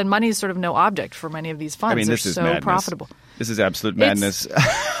 And money is sort of no object for many of these funds. I mean, this They're is so madness. profitable. This is absolute madness.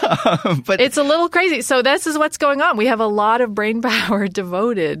 But it's a little crazy. So this is what's going on. We have a lot of brain power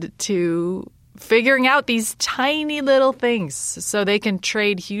devoted to figuring out these tiny little things so they can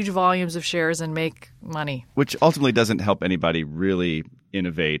trade huge volumes of shares and make money. Which ultimately doesn't help anybody really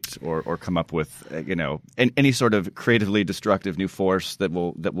innovate or come up with any sort of creatively destructive new force that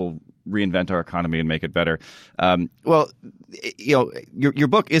will reinvent our economy and make it better. Your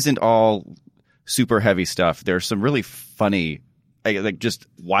book isn't all super heavy stuff. There's some really funny, just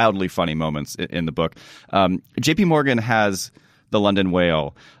wildly funny moments in the book. JP Morgan has the London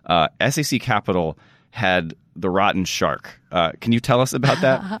whale. SAC Capital had the rotten shark. Can you tell us about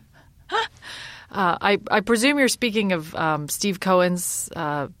that? I presume you're speaking of Steve Cohen's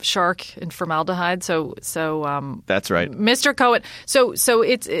shark in formaldehyde. So that's right, Mr. Cohen. So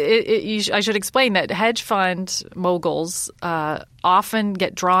I should explain that hedge fund moguls often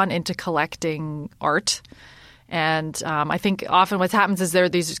get drawn into collecting art. And I think often what happens is they're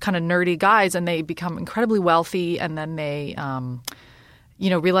these kind of nerdy guys, and they become incredibly wealthy, and then they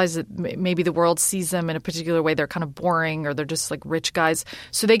realize that maybe the world sees them in a particular way. They're kind of boring, or they're just like rich guys.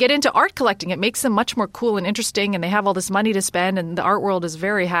 So they get into art collecting. It makes them much more cool and interesting, and they have all this money to spend, and the art world is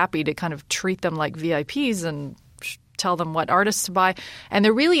very happy to kind of treat them like VIPs and tell them what artists to buy. And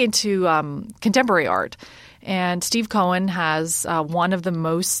they're really into contemporary art. And Steve Cohen has one of the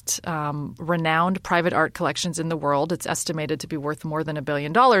most renowned private art collections in the world. It's estimated to be worth more than $1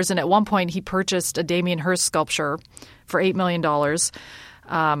 billion. And at one point, he purchased a Damien Hirst sculpture for $8 million.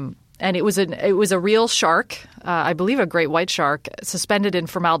 And it was a real shark, I believe a great white shark, suspended in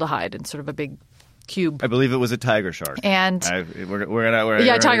formaldehyde in sort of a big cube. I believe it was a tiger shark. And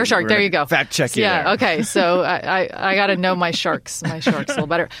we're tiger shark. There you go. Fact check you. Yeah. There. Okay. So I got to know my sharks a little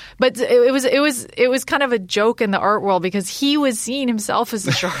better. But it was kind of a joke in the art world because he was seeing himself as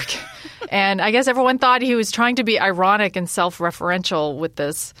a shark, and I guess everyone thought he was trying to be ironic and self-referential with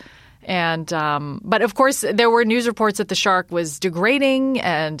this. And but of course there were news reports that the shark was degrading,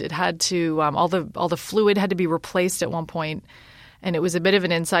 and it had to all the fluid had to be replaced at one point, and it was a bit of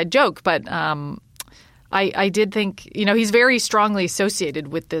an inside joke. But I did think, he's very strongly associated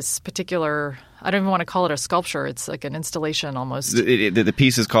with this particular – I don't even want to call it a sculpture. It's like an installation almost. The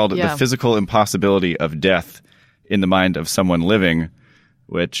piece is called The Physical Impossibility of Death in the Mind of Someone Living,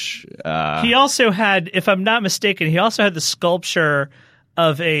 which he also had, if I'm not mistaken, he also had the sculpture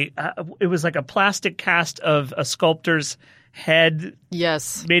of it was like a plastic cast of a sculptor's head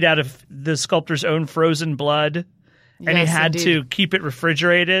made out of the sculptor's own frozen blood, and he had to keep it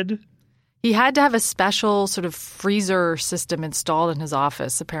refrigerated. He had to have a special sort of freezer system installed in his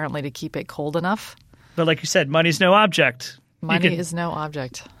office, apparently, to keep it cold enough. But like you said, money's no object. Money is no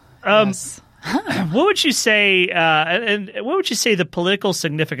object. Yes. What would you say? And what would you say the political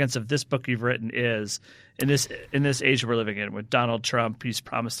significance of this book you've written is in this age we're living in? With Donald Trump, he's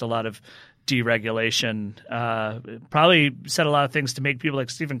promised a lot of deregulation. Probably said a lot of things to make people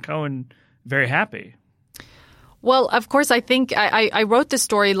like Stephen Cohen very happy. Well, of course, I think I wrote this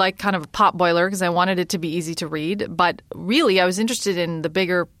story like kind of a potboiler because I wanted it to be easy to read. But really, I was interested in the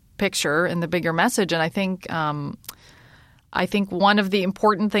bigger picture and the bigger message. And I think one of the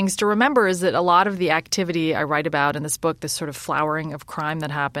important things to remember is that a lot of the activity I write about in this book, this sort of flowering of crime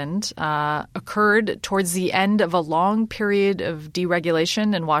that happened, occurred towards the end of a long period of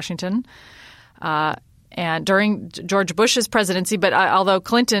deregulation in Washington. And during George Bush's presidency, but although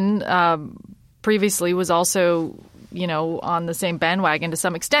Clinton previously was also, on the same bandwagon to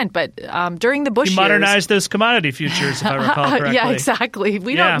some extent. But during the Bush years, he modernized those commodity futures, if I recall correctly. Yeah, exactly.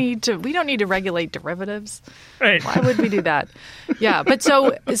 We don't need to regulate derivatives. Right. Why would we do that? Yeah, but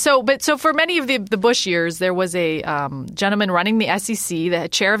so for many of the Bush years, there was a gentleman running the SEC. The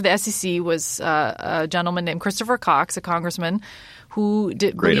chair of the SEC was a gentleman named Christopher Cox, a congressman who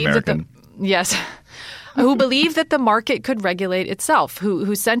believed who believed that the market could regulate itself,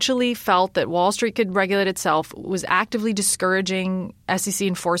 who essentially felt that Wall Street could regulate itself, was actively discouraging SEC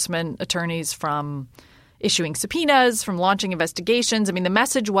enforcement attorneys from issuing subpoenas, from launching investigations. I mean, the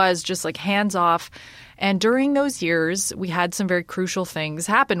message was just like hands off. And during those years, we had some very crucial things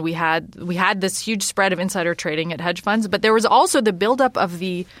happen. We had this huge spread of insider trading at hedge funds, but there was also the buildup of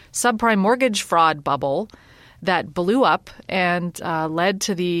the subprime mortgage fraud bubble that blew up and led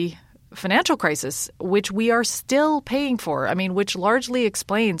to the financial crisis, which we are still paying for. I mean, which largely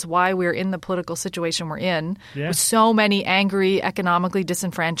explains why we're in the political situation we're in with so many angry, economically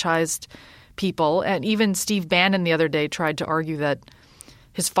disenfranchised people. And even Steve Bannon the other day tried to argue that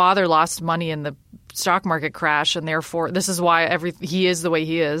his father lost money in the stock market crash, and therefore this is why he is the way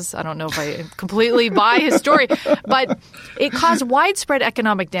he is. I don't know if I completely buy his story, but it caused widespread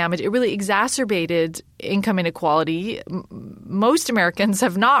economic damage. It really exacerbated income inequality. Most Americans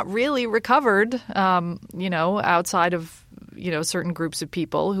have not really recovered, outside of, certain groups of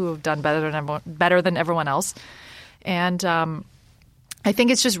people who have done better than everyone else. And I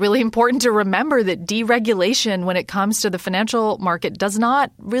think it's just really important to remember that deregulation when it comes to the financial market does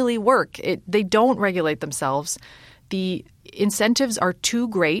not really work. They don't regulate themselves. The incentives are too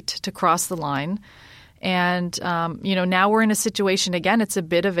great to cross the line. And, now we're in a situation, again, it's a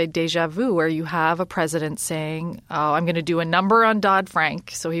bit of a deja vu where you have a president saying, I'm going to do a number on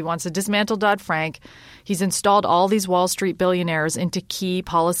Dodd-Frank. So he wants to dismantle Dodd-Frank. He's installed all these Wall Street billionaires into key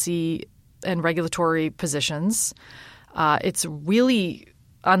policy and regulatory positions. It's really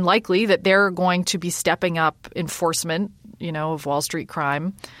unlikely that they're going to be stepping up enforcement, of Wall Street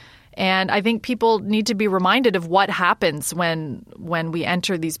crime. And I think people need to be reminded of what happens when we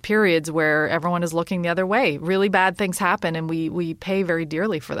enter these periods where everyone is looking the other way. Really bad things happen, and we pay very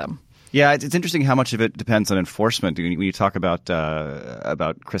dearly for them. Yeah, it's interesting how much of it depends on enforcement. When you talk about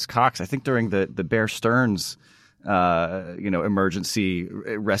Chris Cox, I think during the Bear Stearns emergency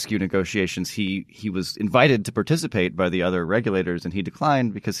rescue negotiations, he was invited to participate by the other regulators, and he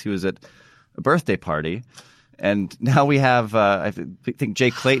declined because he was at a birthday party. And now we have, I think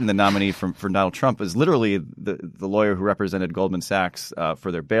Jay Clayton, the nominee for Donald Trump, is literally the lawyer who represented Goldman Sachs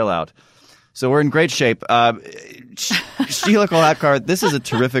for their bailout. So we're in great shape. Sheila Kolhatkar, this is a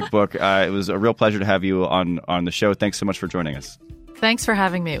terrific book. It was a real pleasure to have you on the show. Thanks so much for joining us. Thanks for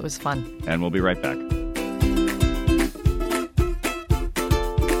having me. It was fun. And we'll be right back.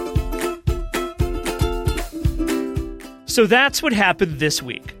 So that's what happened this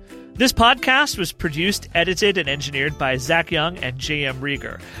week. This podcast was produced, edited, and engineered by Zach Young and J.M.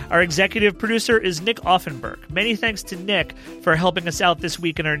 Rieger. Our executive producer is Nick Offenberg. Many thanks to Nick for helping us out this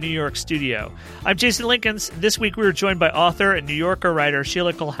week in our New York studio. I'm Jason Linkins. This week we were joined by author and New Yorker writer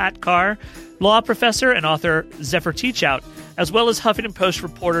Sheila Kolhatkar, law professor and author Zephyr Teachout, as well as Huffington Post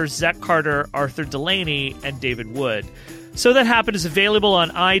reporters Zach Carter, Arthur Delaney, and David Wood. So That Happened is available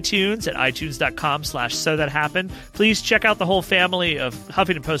on iTunes at itunes.com/So That Happened. Please check out the whole family of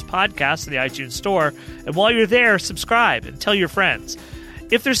Huffington Post podcasts in the iTunes store. And while you're there, subscribe and tell your friends.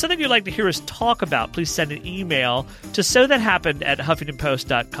 If there's something you'd like to hear us talk about, please send an email to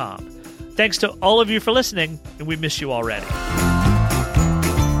sothathappened@huffingtonpost.com. Thanks to all of you for listening, and we miss you already.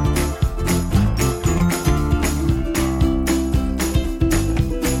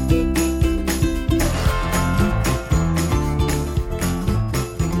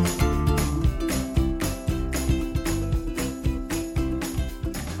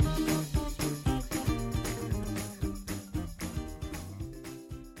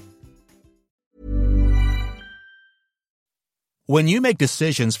 When you make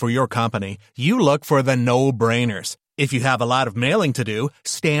decisions for your company, you look for the no-brainers. If you have a lot of mailing to do,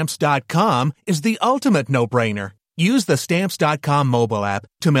 Stamps.com is the ultimate no-brainer. Use the Stamps.com mobile app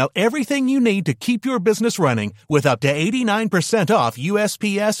to mail everything you need to keep your business running with up to 89% off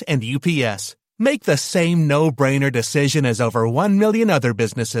USPS and UPS. Make the same no-brainer decision as over 1 million other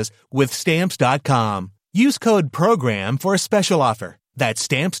businesses with Stamps.com. Use code PROGRAM for a special offer. That's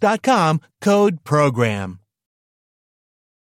Stamps.com, code PROGRAM.